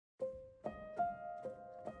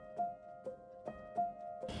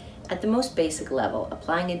At the most basic level,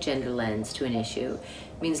 applying a gender lens to an issue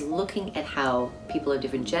means looking at how people of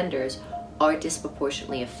different genders are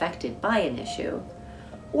disproportionately affected by an issue,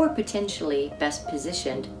 or potentially best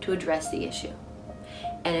positioned to address the issue.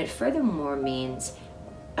 And it furthermore means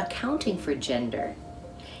accounting for gender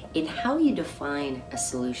in how you define a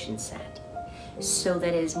solution set so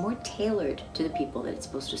that it is more tailored to the people that it's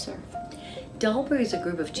supposed to serve. Dalberg is a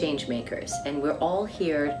group of change makers, and we're all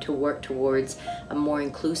here to work towards a more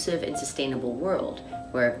inclusive and sustainable world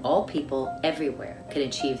where all people everywhere can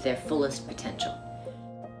achieve their fullest potential.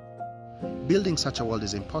 Building such a world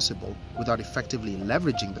is impossible without effectively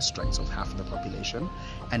leveraging the strengths of half of the population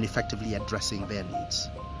and effectively addressing their needs.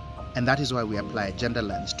 And that is why we apply a gender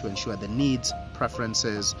lens to ensure the needs,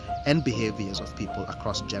 preferences, and behaviors of people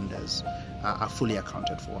across genders are fully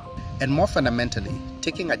accounted for. And more fundamentally,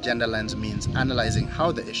 taking a gender lens means analyzing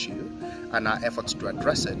how the issue and our efforts to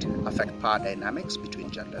address it affect power dynamics between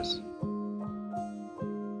genders.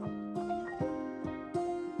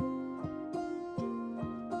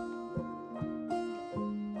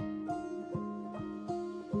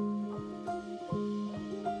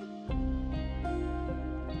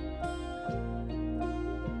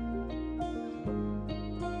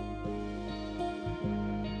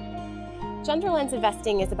 Gender lens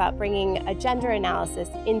investing is about bringing a gender analysis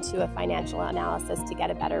into a financial analysis to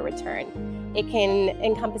get a better return. It can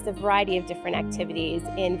encompass a variety of different activities: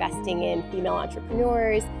 investing in female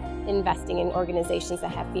entrepreneurs, investing in organizations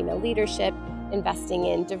that have female leadership, investing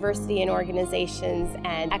in diversity in organizations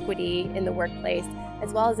and equity in the workplace,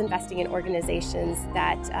 as well as investing in organizations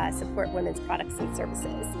that support women's products and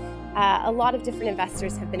services. A lot of different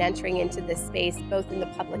investors have been entering into this space, both in the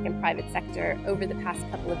public and private sector, over the past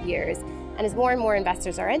couple of years. And as more and more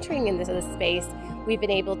investors are entering into this space, we've been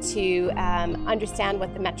able to understand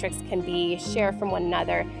what the metrics can be, share from one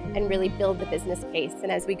another, and really build the business case.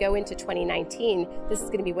 And as we go into 2019, this is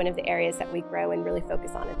going to be one of the areas that we grow and really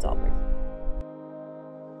focus on at Dalberg.